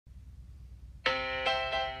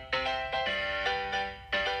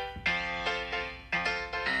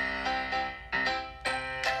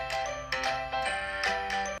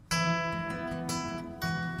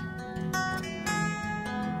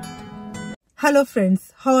Hello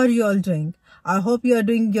friends, how are you all doing? I hope you are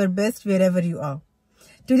doing your best wherever you are.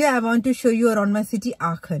 Today I want to show you around my city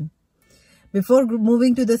Aachen. Before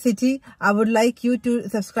moving to the city, I would like you to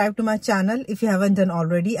subscribe to my channel if you haven't done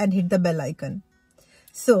already and hit the bell icon.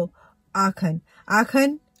 So, Aachen.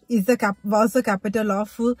 Aachen was the capital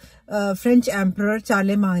of French Emperor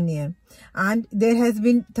Charlemagne, and there has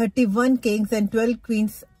been 31 kings and 12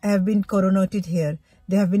 queens have been coronated here.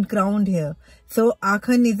 They have been crowned here. So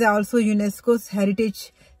Aachen is also UNESCO's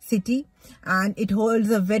heritage city, and it holds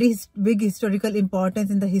a very big historical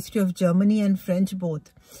importance in the history of Germany and French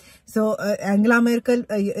both. So Angela Merkel,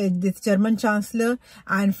 this German Chancellor,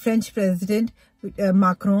 and French President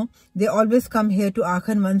Macron, they always come here to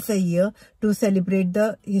Aachen once a year to celebrate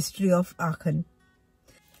the history of Aachen.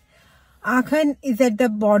 Aachen is at the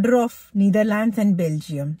border of Netherlands and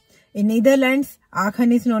Belgium. In Netherlands,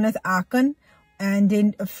 Aachen is known as Aachen, and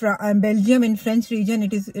in Belgium, in French region,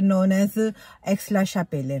 it is known as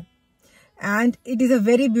Aix-la-Chapelle. And it is a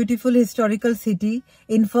very beautiful historical city.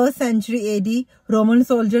 In 1st century AD, Roman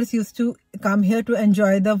soldiers used to come here to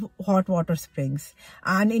enjoy the hot water springs.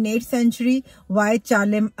 And in 8th century, why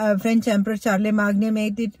French Emperor Charlemagne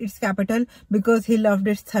made it its capital? Because he loved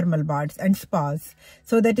its thermal baths and spas.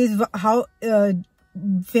 So that is how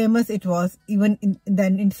famous it was even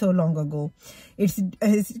in so long ago. His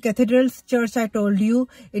cathedral church, I told you,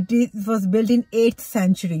 was built in 8th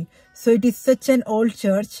century. So it is such an old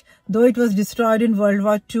church, though it was destroyed in World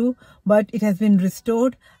War II, but it has been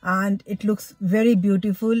restored and it looks very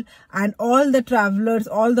beautiful. And all the travelers,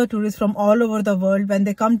 all the tourists from all over the world, when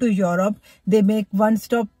they come to Europe, they make one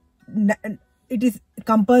stop. It is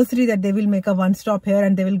compulsory that they will make a one stop here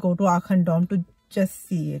and they will go to Aachen Dome to just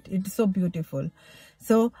see it. It's so beautiful.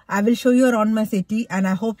 So I will show you around my city and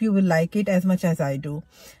I hope you will like it as much as I do.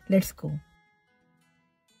 Let's go.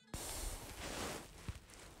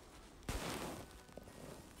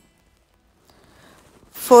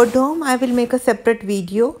 For Dome, I will make a separate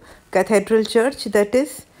video, Cathedral Church that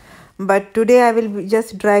is, but today I will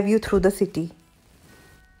just drive you through the city.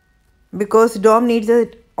 Because Dome needs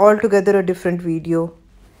altogether a different video.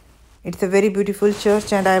 It's a very beautiful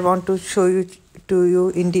church and I want to show you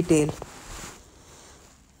in detail.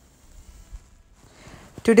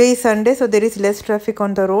 Today is Sunday, so there is less traffic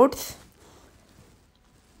on the roads.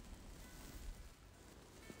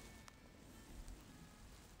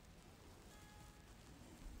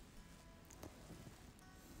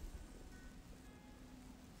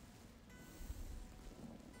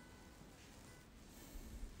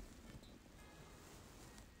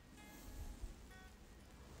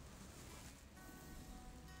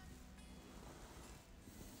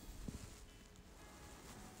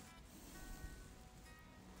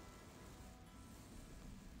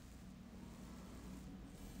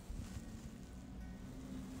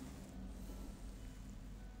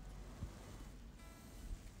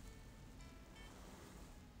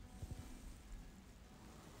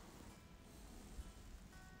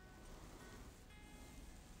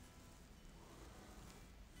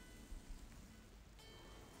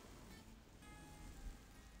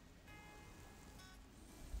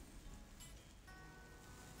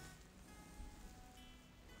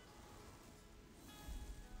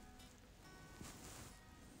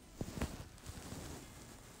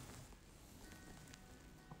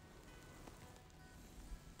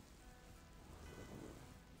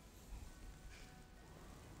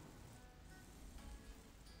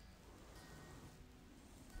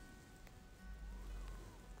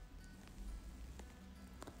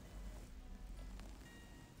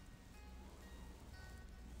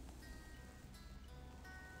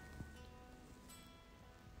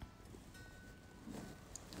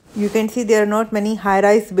 You can see there are not many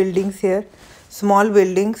high-rise buildings here, small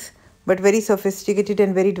buildings, but very sophisticated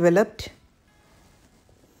and very developed.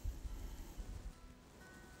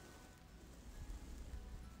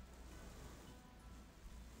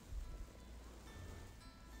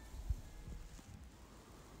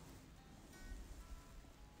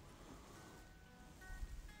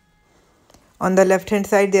 On the left-hand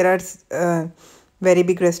side, there are very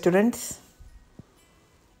big restaurants.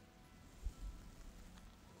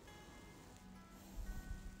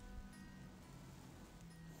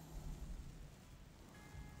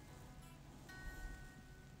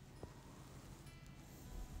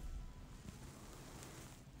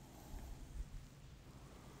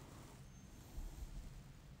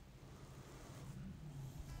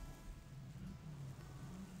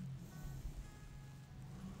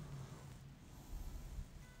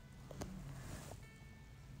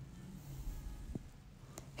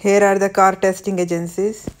 Here are the car testing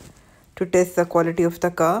agencies to test the quality of the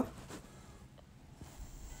car.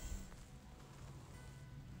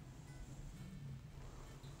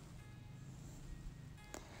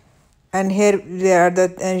 And here there are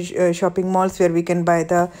the shopping malls where we can buy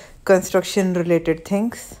the construction related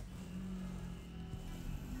things.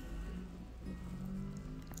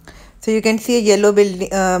 So you can see a yellow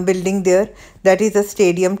building there. That is a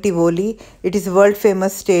stadium, Tivoli. It is world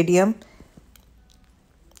famous stadium.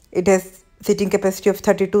 It has seating capacity of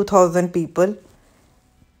 32,000 people.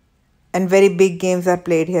 And very big games are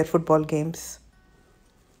played here, football games.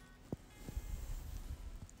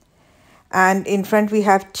 And in front we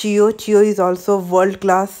have Chio. Chio is also world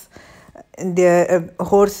class. Their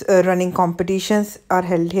horse running competitions are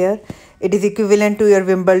held here. It is equivalent to your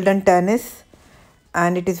Wimbledon tennis,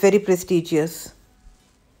 and it is very prestigious.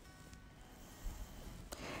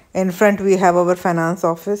 In front we have our finance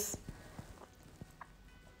office.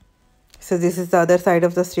 So this is the other side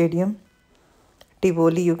of the stadium,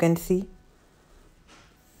 Tivoli, you can see.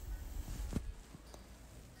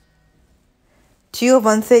 Chio,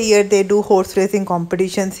 once a year they do horse racing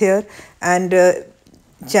competitions here, and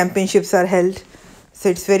championships are held. So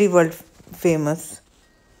it's very world famous.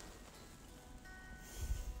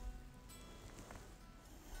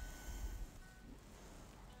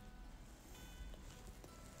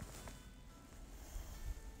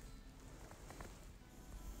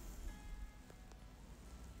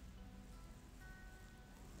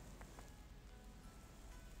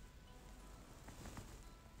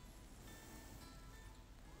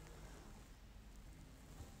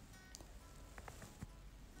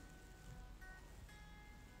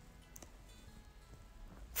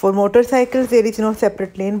 For motorcycles, there is no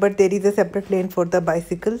separate lane, but there is a separate lane for the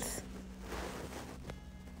bicycles.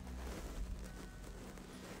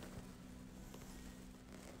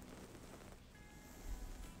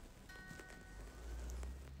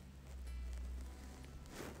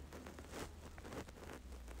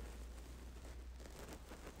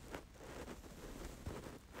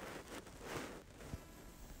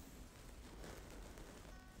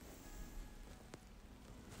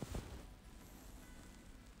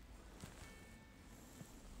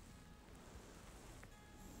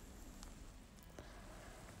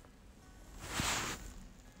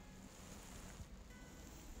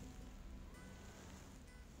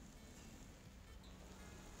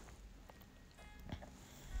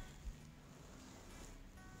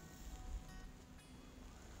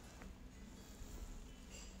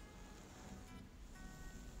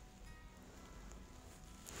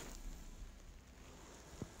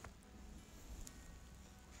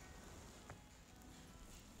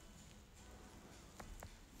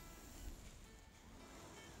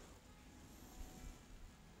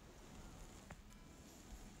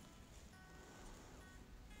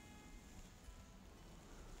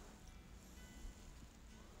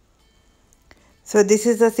 So this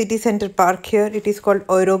is the city center park here. It is called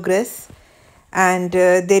Eurogress, and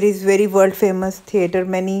there is very world famous theater.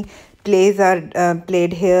 Many plays are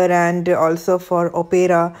played here, and also for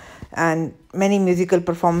opera, and many musical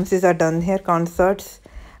performances are done here, concerts.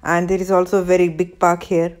 And there is also a very big park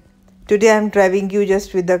here. Today I'm driving you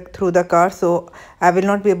just with through the car, so I will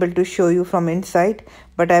not be able to show you from inside,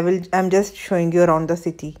 but I'm just showing you around the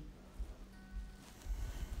city.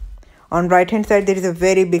 On right hand side there is a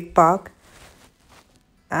very big park,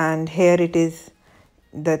 and here it is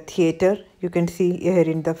the theater. You can see here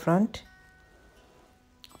in the front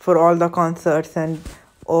for all the concerts and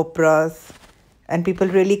operas, and people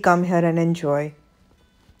really come here and enjoy.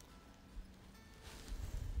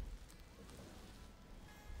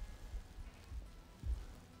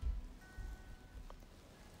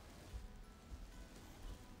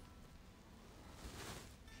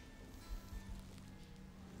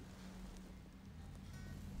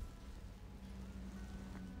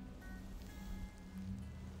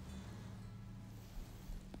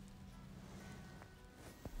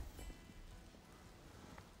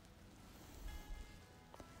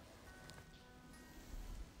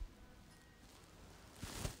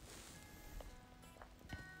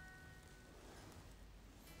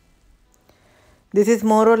 This is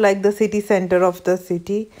more or like the city center of the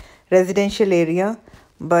city, residential area,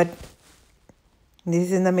 but this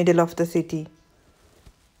is in the middle of the city.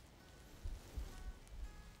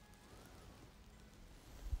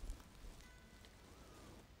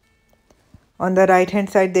 On the right hand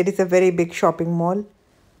side there is a very big shopping mall,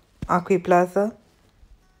 Aqui Plaza.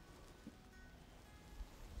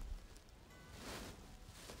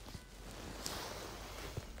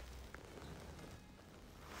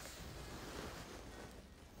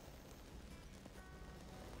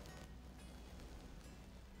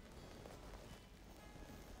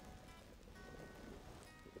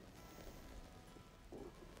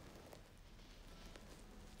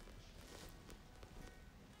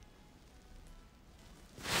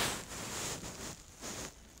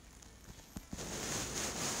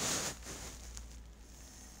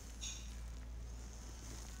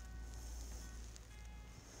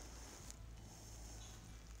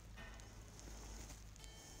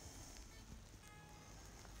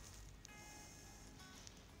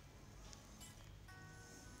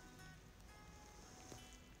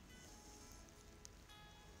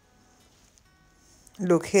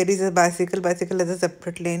 Look, here is a bicycle. Bicycle has a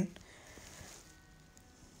separate lane.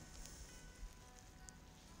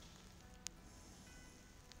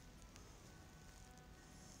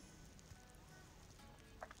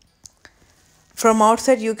 From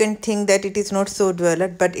outside, you can think that it is not so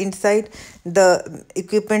developed, but inside, the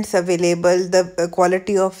equipments available, the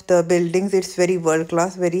quality of the buildings, it's very world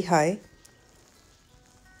class, very high.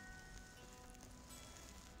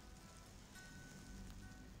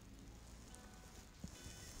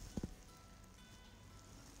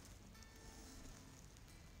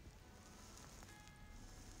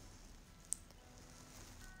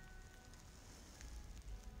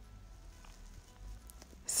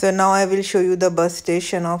 So now I will show you the bus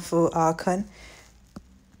station of Aachen.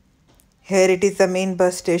 Here it is the main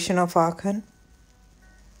bus station of Aachen.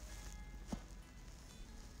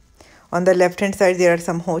 On the left hand side there are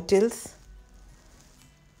some hotels.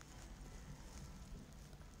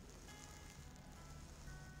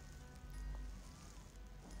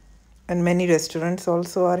 And many restaurants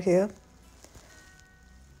also are here.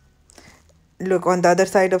 Look, on the other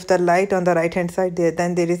side of the light, on the right hand side there,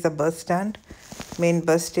 then there is a bus stand, main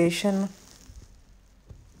bus station.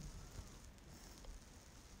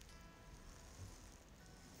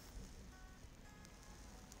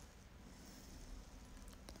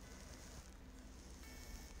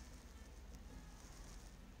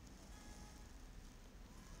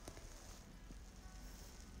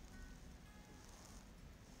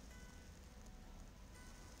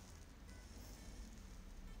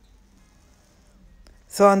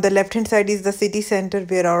 So on the left hand side is the city center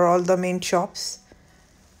where are all the main shops.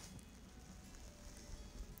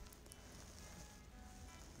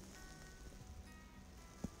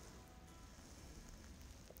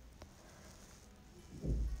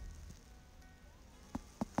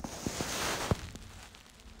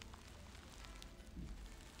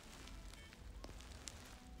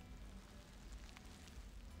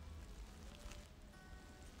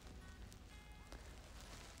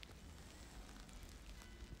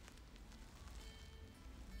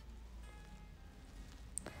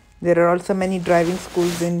 There are also many driving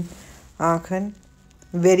schools in Aachen.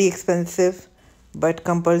 Very expensive, but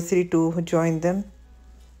compulsory to join them.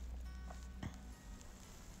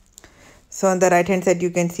 So on the right hand side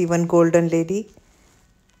you can see one golden lady.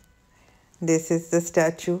 This is the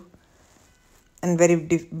statue and very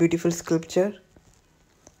beautiful sculpture.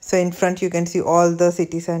 So in front you can see all the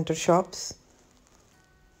city center shops.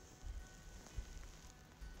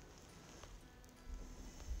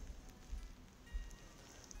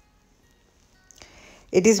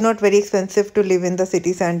 It is not very expensive to live in the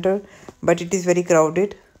city center, but it is very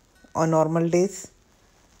crowded on normal days.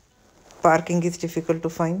 Parking is difficult to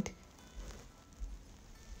find.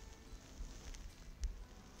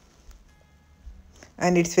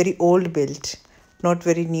 And it's very old built, not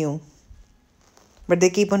very new. But they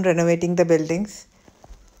keep on renovating the buildings.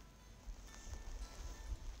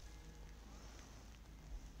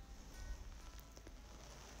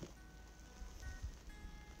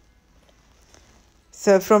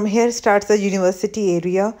 So from here starts the university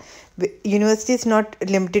area. University is not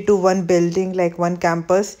limited to one building like one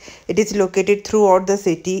campus. It is located throughout the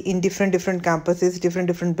city in different campuses,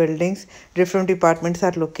 different buildings, different departments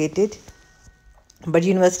are located. But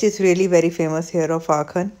university is really very famous here of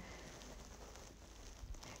Aachen.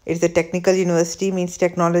 It's a technical university, means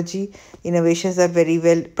technology innovations are very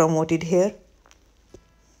well promoted here.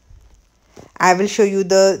 I will show you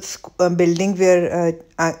the building where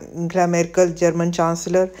Angela Merkel, German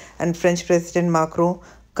Chancellor, and French President Macron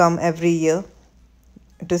come every year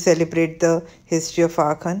to celebrate the history of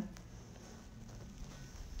Aachen.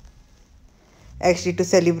 Actually, to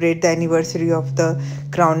celebrate the anniversary of the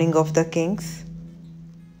crowning of the kings.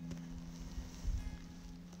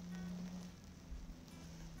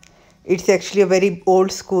 It's actually a very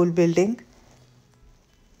old school building.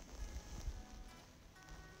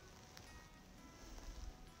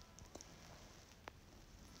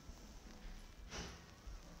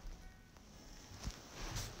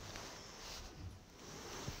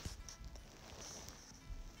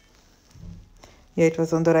 Yeah, it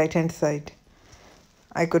was on the right hand side.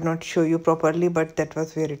 I could not show you properly, but that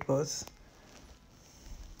was where it was.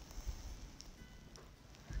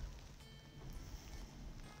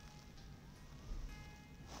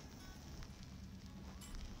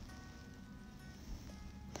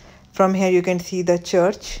 From here you can see the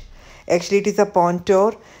church. Actually, it is a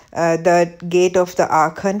pontour, the gate of the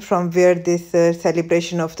Aachen, from where this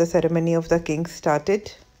celebration of the ceremony of the king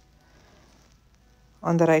started.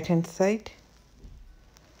 On the right hand side.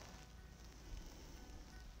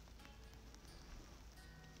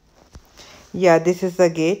 Yeah, this is the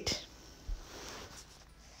gate.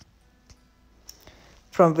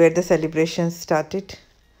 from where the celebrations started.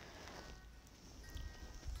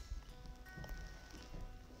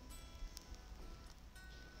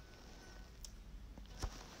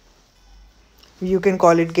 You can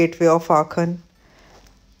call it Gateway of Aachen.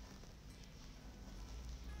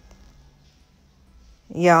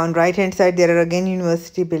 Yeah, on right hand side there are again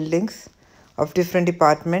university buildings of different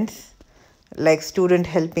departments, like student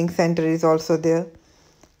helping center is also there.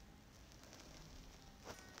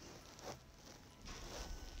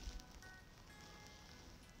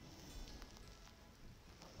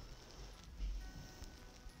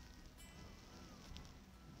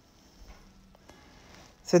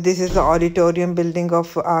 So this is the auditorium building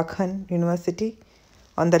of Aachen University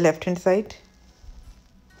on the left hand side.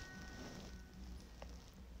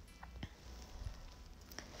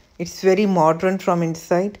 It's very modern from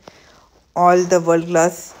inside. All the world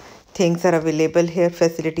class things are available here.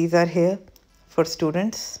 Facilities are here for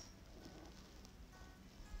students.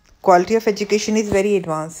 Quality of education is very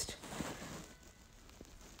advanced.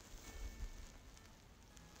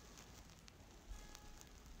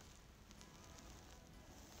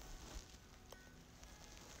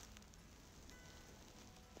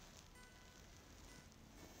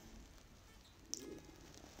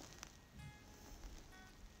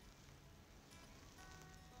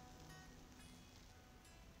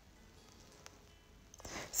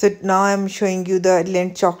 So now I'm showing you the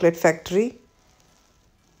Lindt chocolate factory.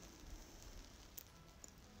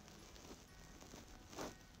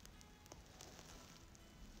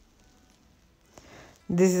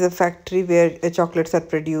 This is a factory where chocolates are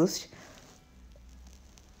produced.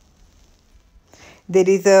 There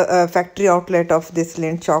is a factory outlet of this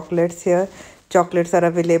Lindt chocolates here. Chocolates are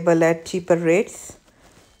available at cheaper rates,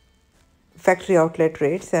 factory outlet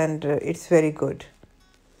rates, and it's very good.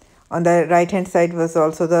 On the right hand side was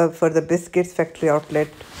also for the biscuits factory outlet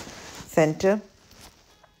center.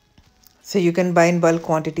 So you can buy in bulk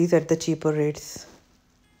quantities at the cheaper rates.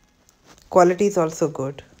 Quality is also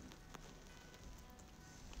good.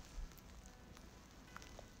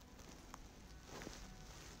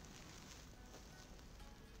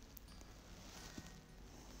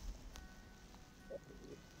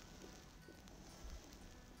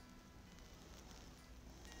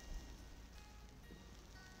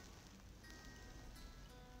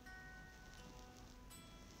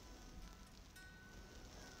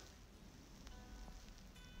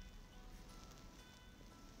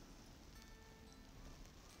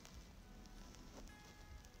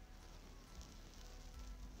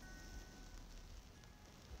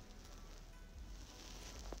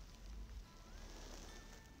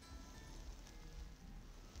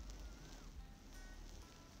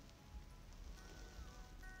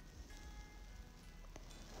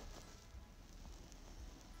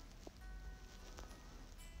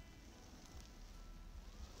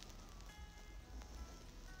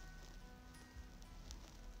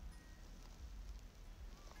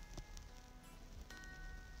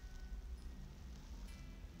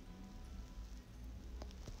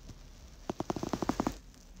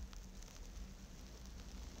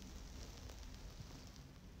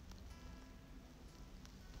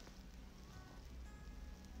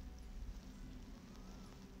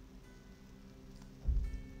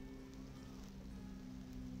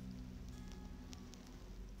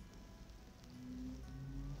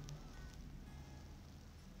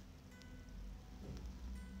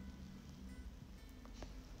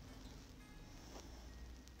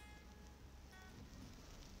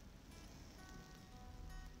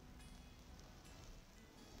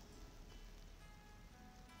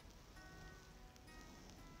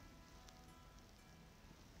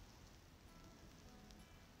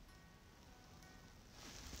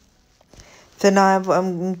 So now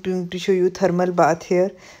I'm going to show you thermal bath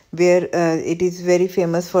here, where it is very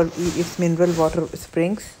famous for its mineral water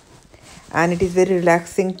springs, and it is very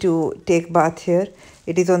relaxing to take bath here.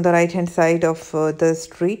 It is on the right hand side of the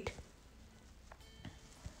street.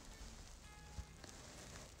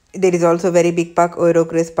 There is also a very big park,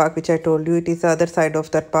 Eurocrace Park, which I told you. It is the other side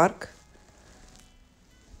of that park.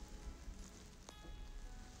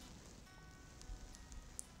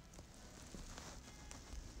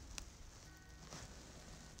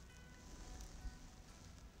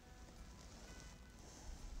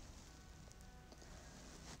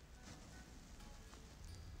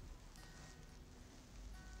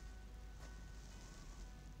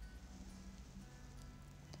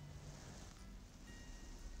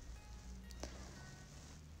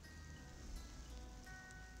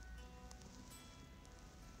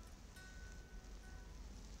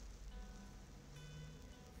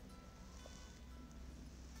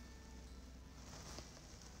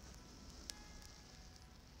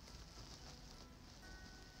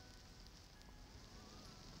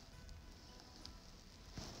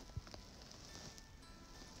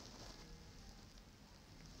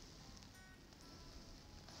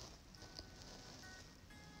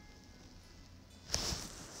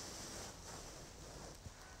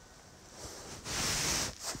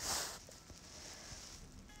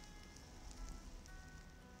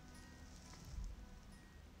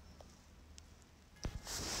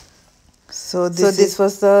 So this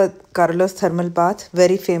was the Carlos thermal bath,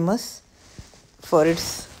 very famous for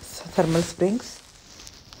its thermal springs.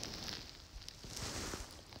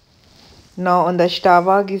 Now on the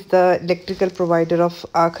Stavag is the electrical provider of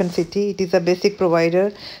Aachen city. It is a basic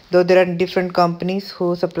provider, though there are different companies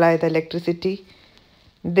who supply the electricity.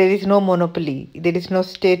 There is no monopoly. There is no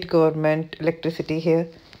state government electricity here.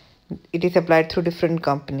 It is supplied through different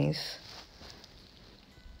companies.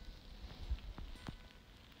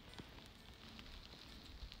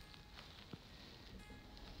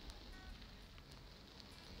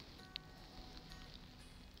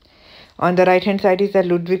 On the right hand side is the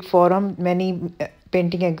Ludwig Forum. Many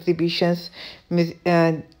painting exhibitions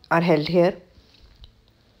are held here.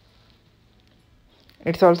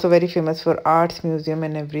 It's also very famous for arts museum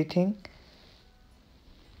and everything.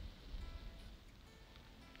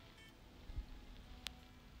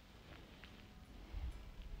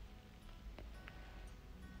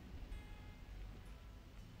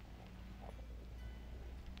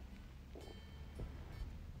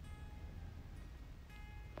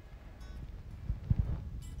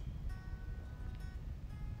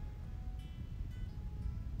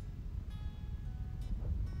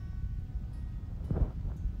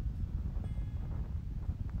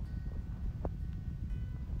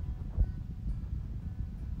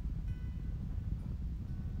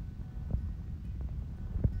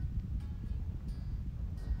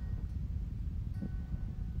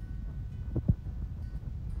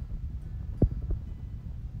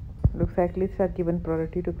 Look, cyclists are given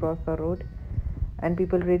priority to cross the road, and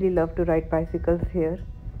people really love to ride bicycles here.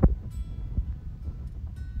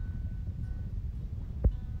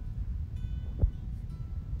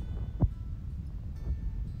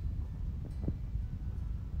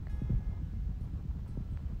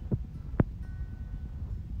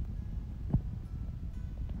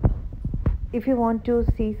 If you want to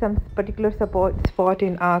see some particular spot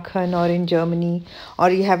in Aachen or in Germany, or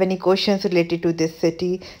you have any questions related to this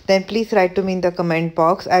city, then please write to me in the comment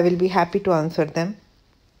box. I will be happy to answer them.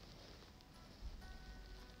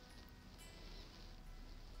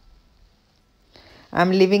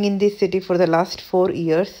 I'm living in this city for the last 4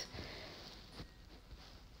 years.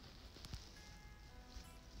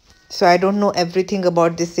 So I don't know everything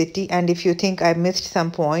about this city, and if you think I missed some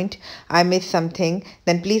point, I missed something,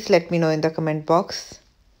 then please let me know in the comment box.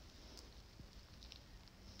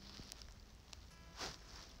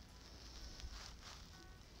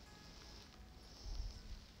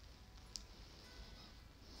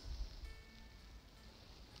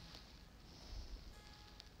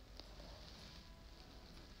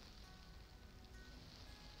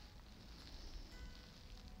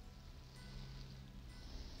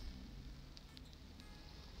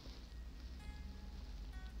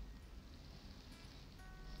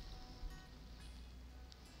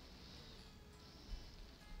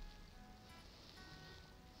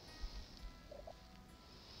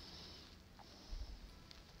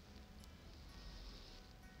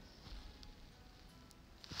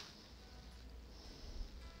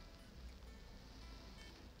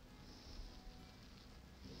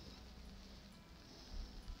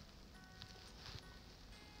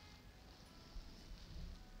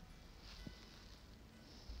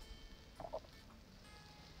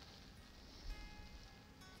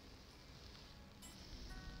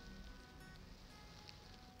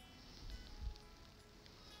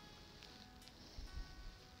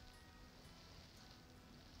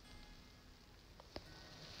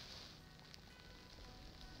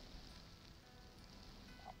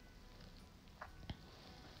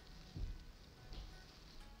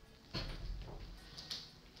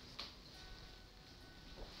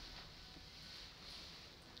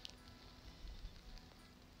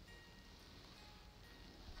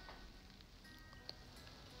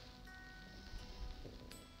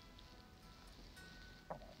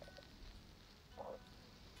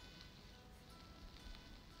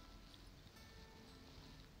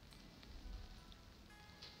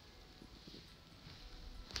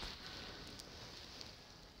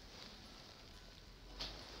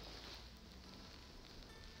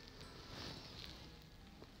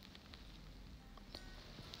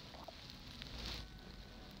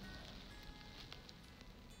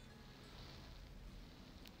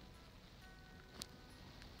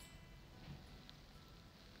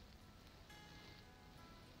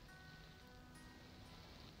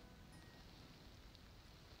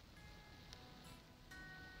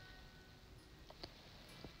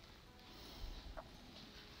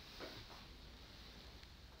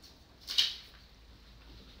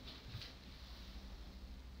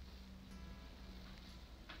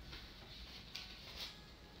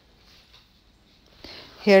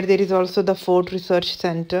 Here there is also the Ford Research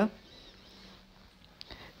Center.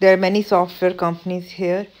 There are many software companies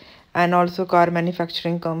here and also car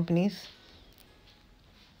manufacturing companies.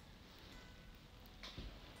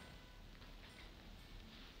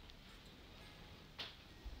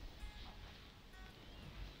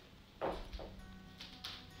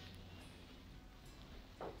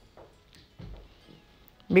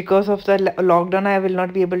 Because of the lockdown, I will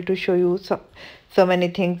not be able to show you so many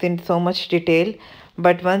things in so much detail.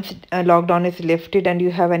 But once lockdown is lifted and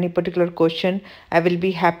you have any particular question, I will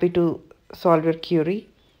be happy to solve your query.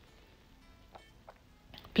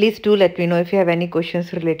 Please do let me know if you have any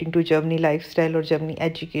questions relating to Germany lifestyle or Germany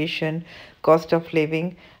education, cost of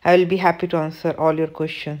living. I will be happy to answer all your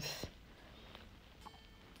questions.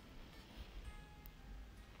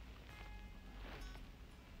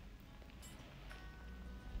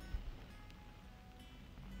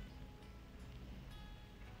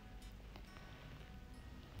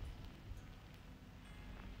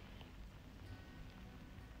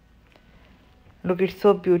 Look, it's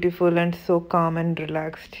so beautiful and so calm and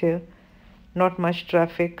relaxed here. Not much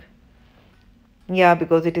traffic. Yeah,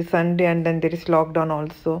 because it is Sunday and then there is lockdown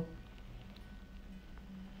also.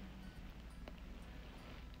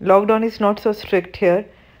 Lockdown is not so strict here.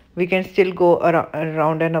 We can still go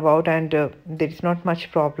around and about, and there is not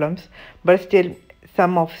much problems. But still,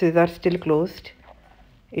 some offices are still closed.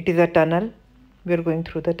 It is a tunnel. We are going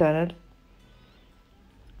through the tunnel.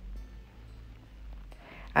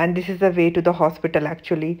 And this is the way to the hospital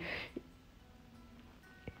actually.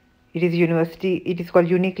 It is university. It is called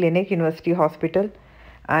Uniclinic University Hospital,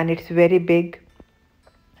 and it's very big.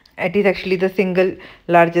 It is actually the single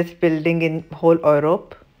largest building in whole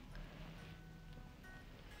Europe.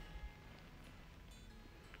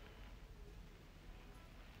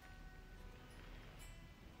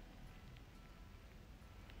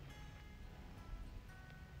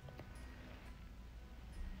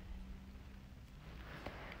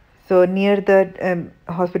 So near the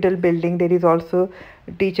hospital building, there is also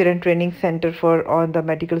teacher and training center for all the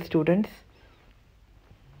medical students.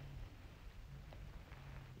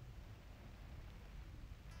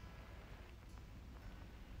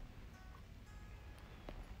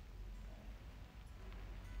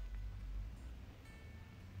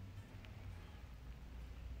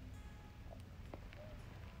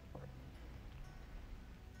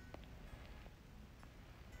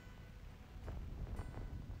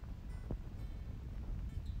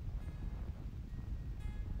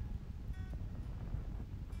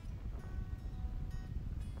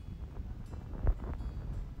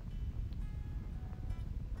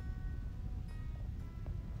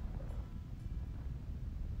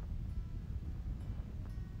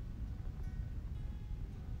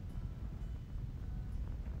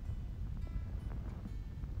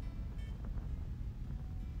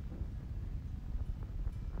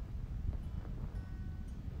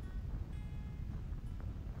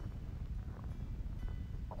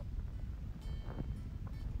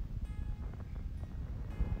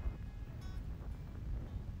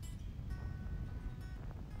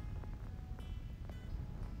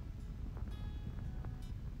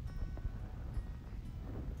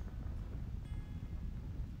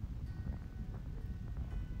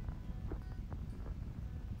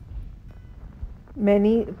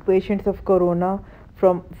 Many patients of corona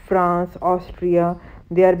from France, Austria,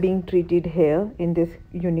 they are being treated here in this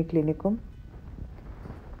Uniclinicum,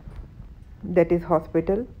 that is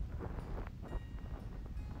hospital.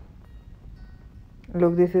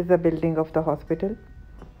 Look, this is the building of the hospital.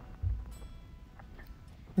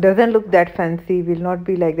 Doesn't look that fancy, will not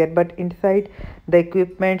be like that, but inside the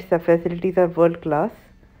equipment, the facilities are world class.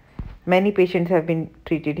 Many patients have been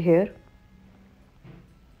treated here.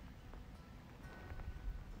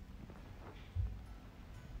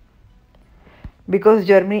 Because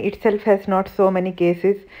Germany itself has not so many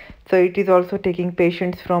cases, so it is also taking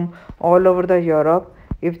patients from all over the Europe.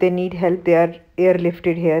 If they need help, they are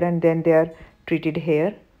airlifted here and then they are treated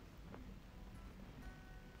here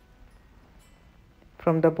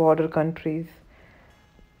from the border countries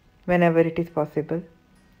whenever it is possible.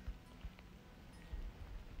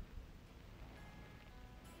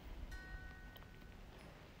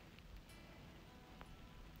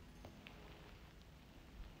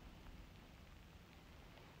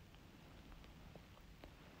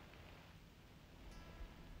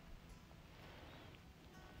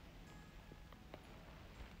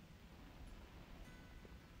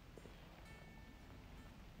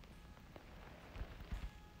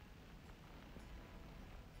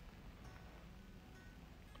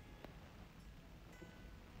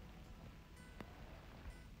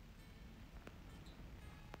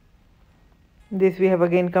 This we have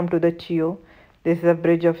again come to the Chio. This is a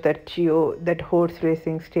bridge of that Chio, that horse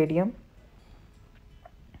racing stadium.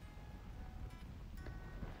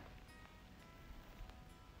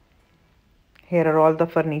 Here are all the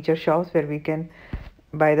furniture shops where we can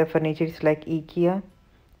buy the furniture. It's like IKEA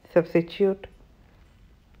substitute.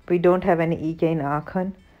 We don't have any IKEA in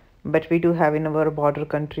Aachen, but we do have in our border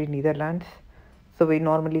country Netherlands. So we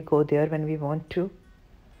normally go there when we want to,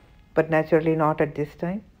 but naturally not at this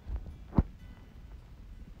time.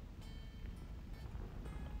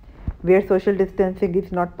 Where social distancing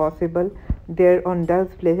is not possible, there on those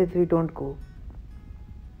places we don't go.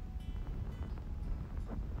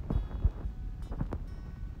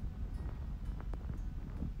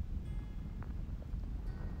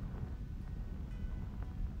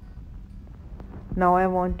 Now I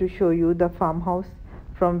want to show you the farmhouse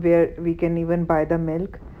from where we can even buy the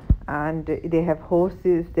milk, and they have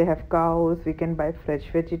horses, they have cows, we can buy fresh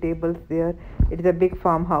vegetables there. It is a big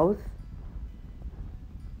farmhouse.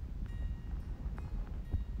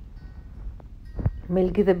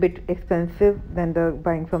 Milk is a bit expensive than the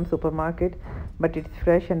buying from supermarket, but it's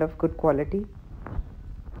fresh and of good quality.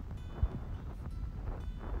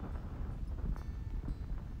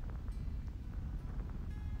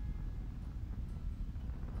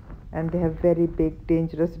 And they have very big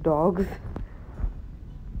dangerous dogs.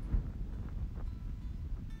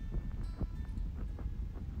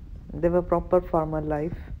 They have a proper farmer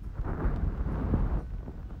life.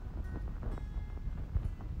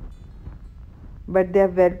 But they are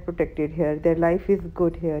well protected here. Their life is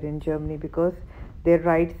good here in Germany because their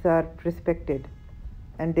rights are respected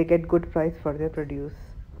and they get good price for their produce.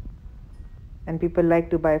 And people like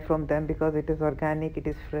to buy from them because it is organic, it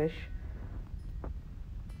is fresh,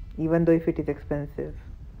 even though if it is expensive.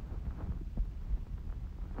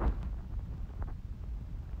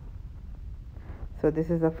 So this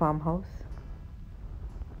is a farmhouse.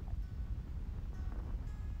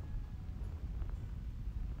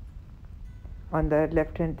 On the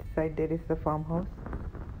left hand side there is the farmhouse.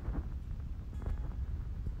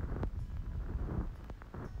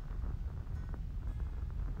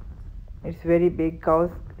 It's very big. Cows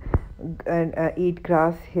and eat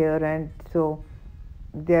grass here, and so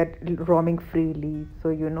they are roaming freely.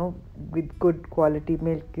 So with good quality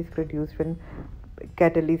milk is produced when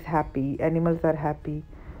cattle is happy, animals are happy.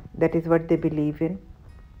 That is what they believe in,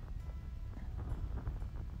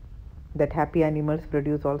 that happy animals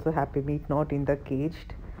produce also happy meat, not in the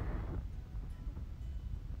caged.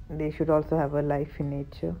 They should also have a life in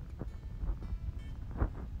nature.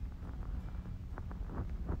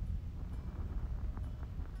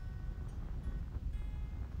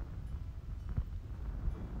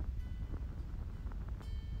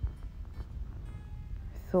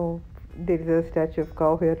 So there is a statue of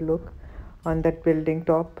cow here, look, on that building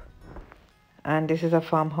top. And this is a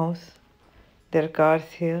farmhouse. There are cars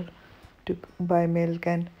here to buy milk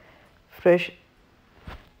and fresh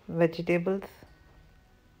vegetables.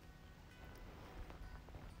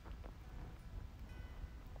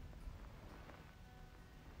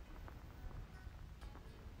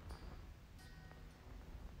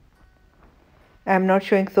 I am not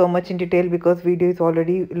showing so much in detail because video is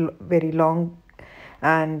already very long,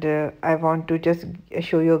 and I want to just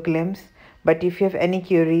show you a glimpse. But if you have any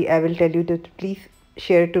query, I will tell you to please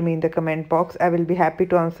share to me in the comment box. I will be happy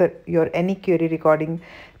to answer your any query regarding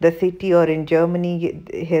the city or in Germany,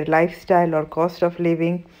 here lifestyle or cost of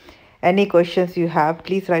living. Any questions you have,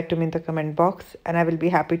 please write to me in the comment box and I will be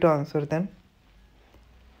happy to answer them.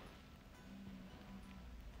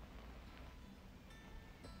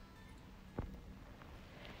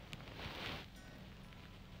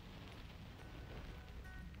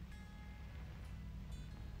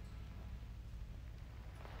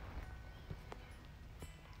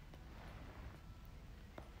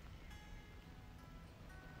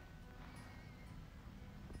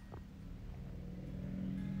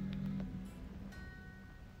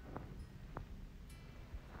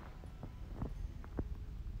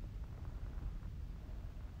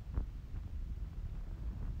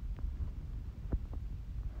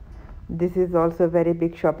 This is also a very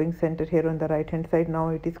big shopping center here on the right hand side. Now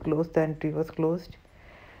it is closed, the entry was closed.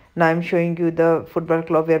 Now I'm showing you the football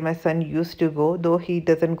club where my son used to go, though he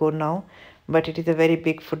doesn't go now, but it is a very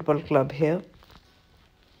big football club here.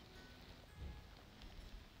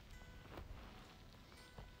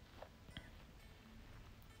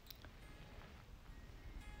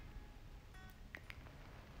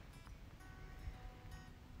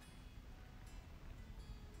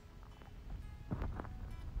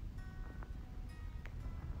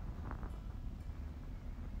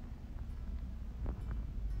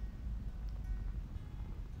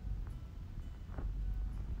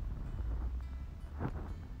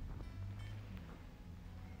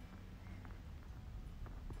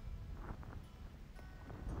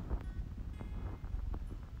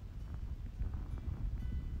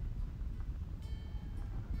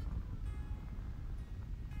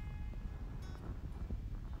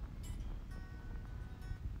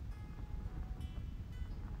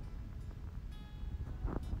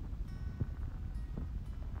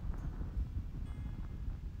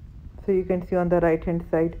 So you can see on the right hand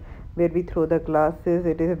side where we throw the glasses,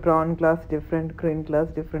 it is a brown glass different, green glass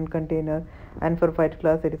different container, and for white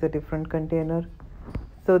glass it is a different container.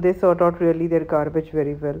 So they sort out really their garbage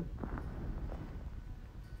very well.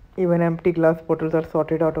 Even empty glass bottles are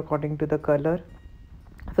sorted out according to the color.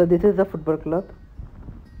 So this is the football club.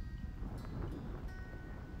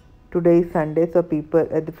 Today is Sunday, so people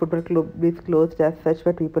at the football club is closed as such,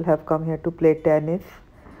 but people have come here to play tennis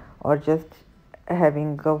or just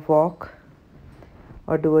having a walk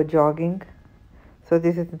or do a jogging. So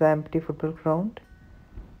this is the empty football ground.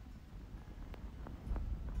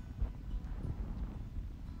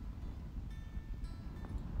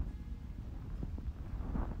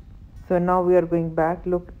 So now we are going back.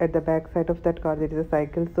 Look at the back side of that car, there is a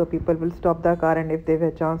cycle. So people will stop the car, and if they have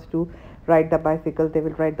a chance to ride the bicycle, they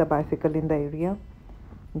will ride the bicycle in the area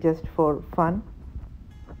just for fun.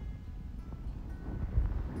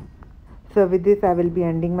 So with this I will be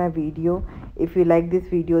ending my video. If you like this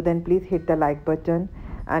video, then please hit the like button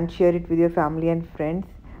and share it with your family and friends.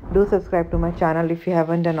 Do subscribe to my channel if you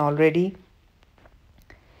haven't done already.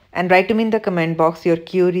 And write to me in the comment box your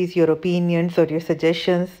queries, your opinions, or your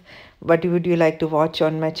suggestions. What would you like to watch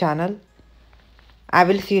on my channel? I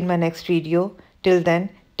will see you in my next video. Till then,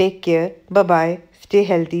 take care. Bye-bye. Stay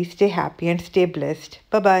healthy, stay happy, and stay blessed.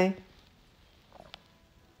 Bye-bye.